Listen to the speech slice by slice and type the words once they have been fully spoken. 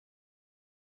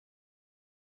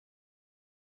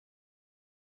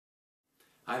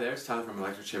Hi there, it's Tyler from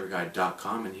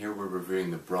ElectricShaverGuide.com, and here we're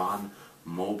reviewing the Braun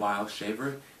mobile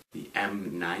shaver, the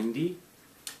M90,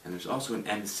 and there's also an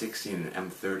M60 and an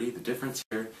M30. The difference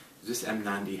here is this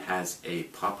M90 has a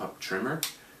pop-up trimmer,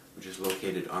 which is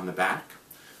located on the back,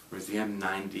 whereas the the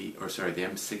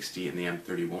M60 and the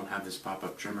M30 won't have this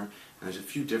pop-up trimmer, and there's a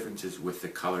few differences with the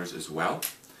colors as well.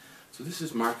 So this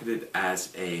is marketed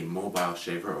as a mobile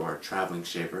shaver or a traveling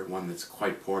shaver, one that's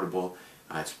quite portable.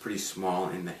 It's pretty small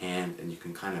in the hand, and you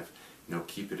can kind of,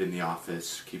 keep it in the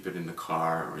office, keep it in the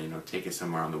car, or take it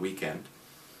somewhere on the weekend.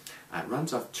 It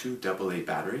runs off two AA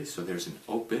batteries, so there's an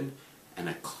open and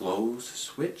a close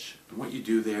switch. And what you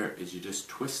do there is you just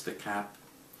twist the cap,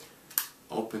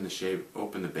 open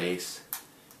the base,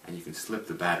 and you can slip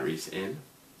the batteries in.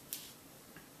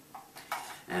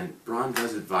 And Braun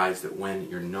does advise that when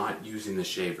you're not using the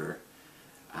shaver,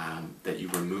 that you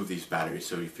remove these batteries.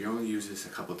 So if you only use this a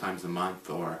couple times a month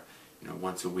or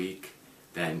once a week,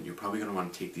 then you're probably going to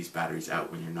want to take these batteries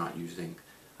out when you're not using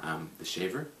the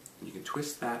shaver. And you can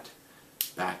twist that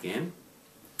back in,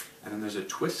 and then there's a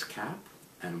twist cap,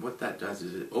 and what that does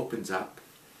is it opens up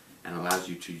and allows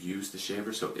you to use the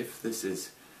shaver. So if this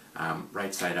is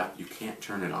right side up, you can't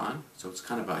turn it on, so it's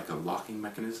kind of like a locking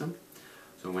mechanism.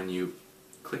 So when you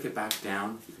click it back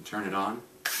down, you can turn it on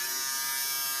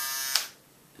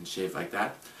and shave like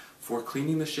that. For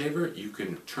cleaning the shaver, you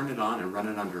can turn it on and run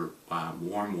it under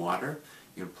warm water.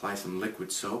 You can apply some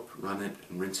liquid soap, run it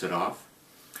and rinse it off.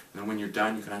 And then when you're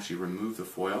done, you can actually remove the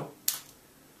foil,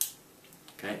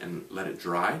 okay, and let it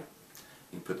dry.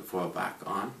 You can put the foil back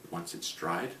on once it's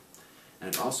dried.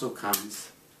 And it also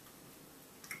comes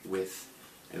with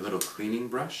a little cleaning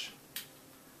brush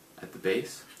at the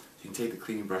base. So you can take the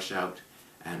cleaning brush out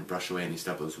and brush away any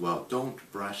stubble as well. Don't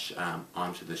brush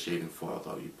onto the shaving foil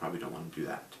though, you probably don't want to do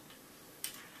that.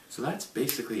 So that's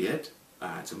basically it.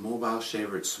 It's a mobile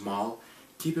shaver, it's small.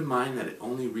 Keep in mind that it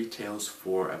only retails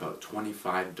for about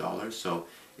 $25, so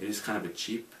it is kind of a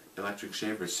cheap electric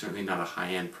shaver. It's certainly not a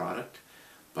high-end product,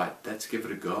 but let's give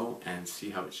it a go and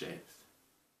see how it shaves.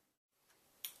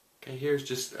 Okay, here's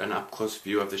just an up-close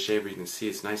view of the shaver. You can see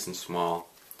it's nice and small.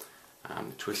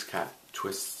 The twist cap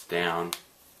twists down,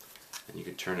 and you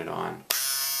can turn it on,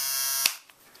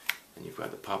 and you've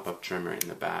got the pop-up trimmer in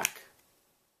the back.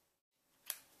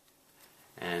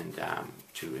 And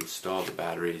to install the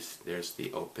batteries, there's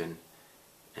the open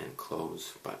and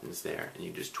close buttons there, and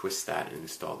you just twist that and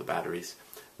install the batteries.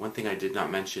 One thing I did not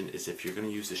mention is if you're going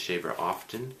to use the shaver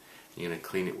often, you're going to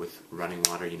clean it with running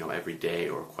water, every day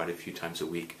or quite a few times a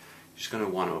week, you're just going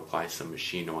to want to apply some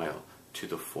machine oil to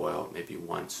the foil, maybe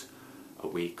once a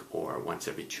week or once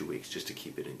every 2 weeks, just to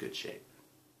keep it in good shape.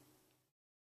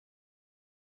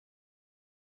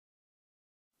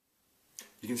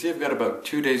 You can see I've got about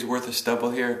 2 days worth of stubble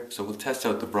here, so we'll test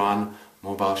out the Braun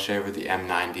mobile shaver, the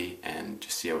M90, and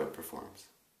just see how it performs.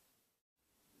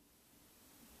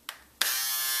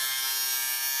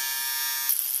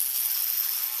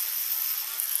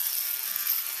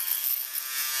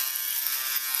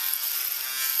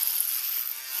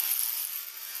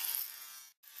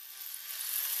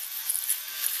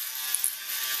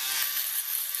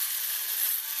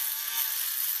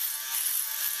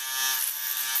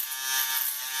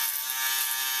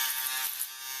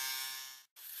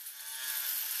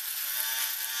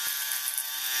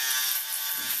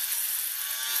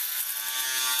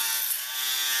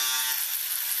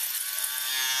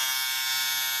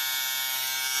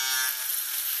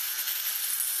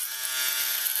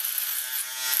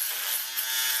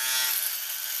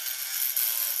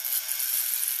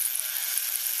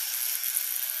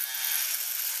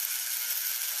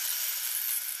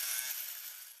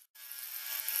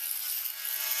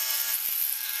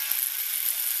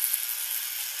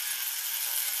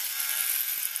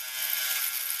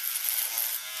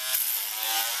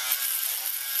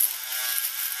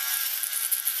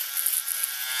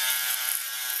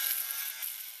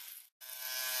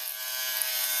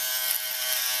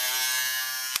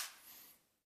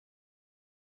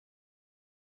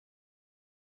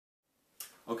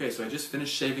 Okay, so I just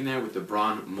finished shaving there with the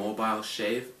Braun Mobile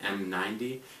Shave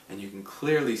M90, and you can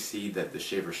clearly see that the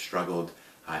shaver struggled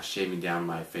shaving down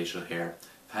my facial hair.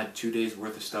 I've had 2 days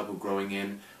worth of stubble growing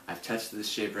in. I've tested this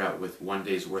shaver out with 1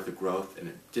 day's worth of growth, and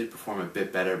it did perform a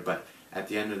bit better, but at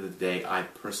the end of the day, I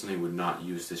personally would not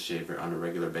use this shaver on a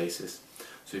regular basis.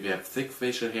 So if you have thick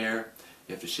facial hair,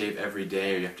 you have to shave every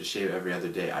day, or you have to shave every other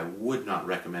day, I would not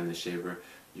recommend this shaver.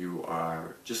 You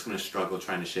are just going to struggle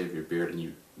trying to shave your beard, and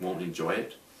you won't enjoy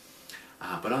it.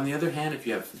 But on the other hand, if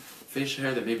you have facial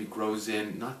hair that maybe grows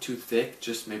in, not too thick,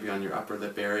 just maybe on your upper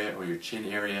lip area or your chin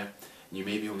area, and you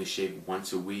maybe only shave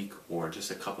once a week or just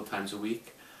a couple times a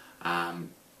week,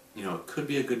 it could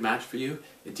be a good match for you.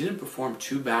 It didn't perform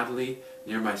too badly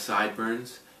near my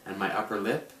sideburns and my upper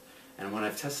lip. And when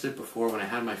I've tested it before, when I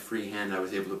had my free hand, I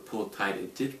was able to pull tight.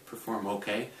 It did perform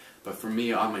okay, but for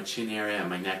me, on my chin area and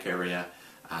my neck area,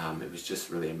 it was just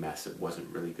really a mess. It wasn't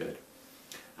really good.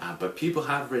 But people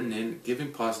have written in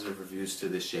giving positive reviews to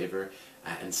this shaver,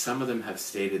 and some of them have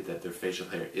stated that their facial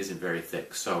hair isn't very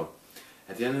thick. So,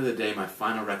 at the end of the day, my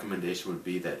final recommendation would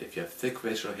be that if you have thick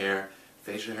facial hair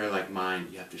like mine,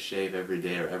 you have to shave every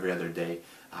day or every other day,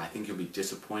 I think you'll be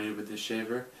disappointed with this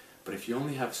shaver. But if you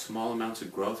only have small amounts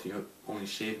of growth, you only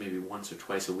shave maybe once or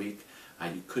twice a week,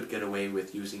 you could get away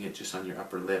with using it just on your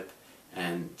upper lip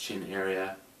and chin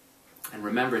area. And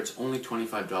remember, it's only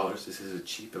 $25. This is a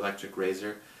cheap electric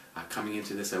razor. Coming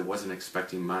into this, I wasn't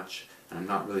expecting much, and I'm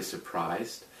not really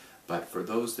surprised. But for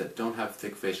those that don't have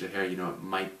thick facial hair, it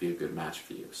might be a good match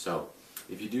for you. So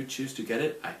if you do choose to get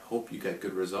it, I hope you get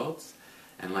good results.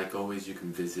 And like always, you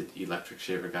can visit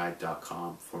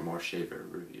electricshaverguide.com for more shaver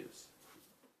reviews.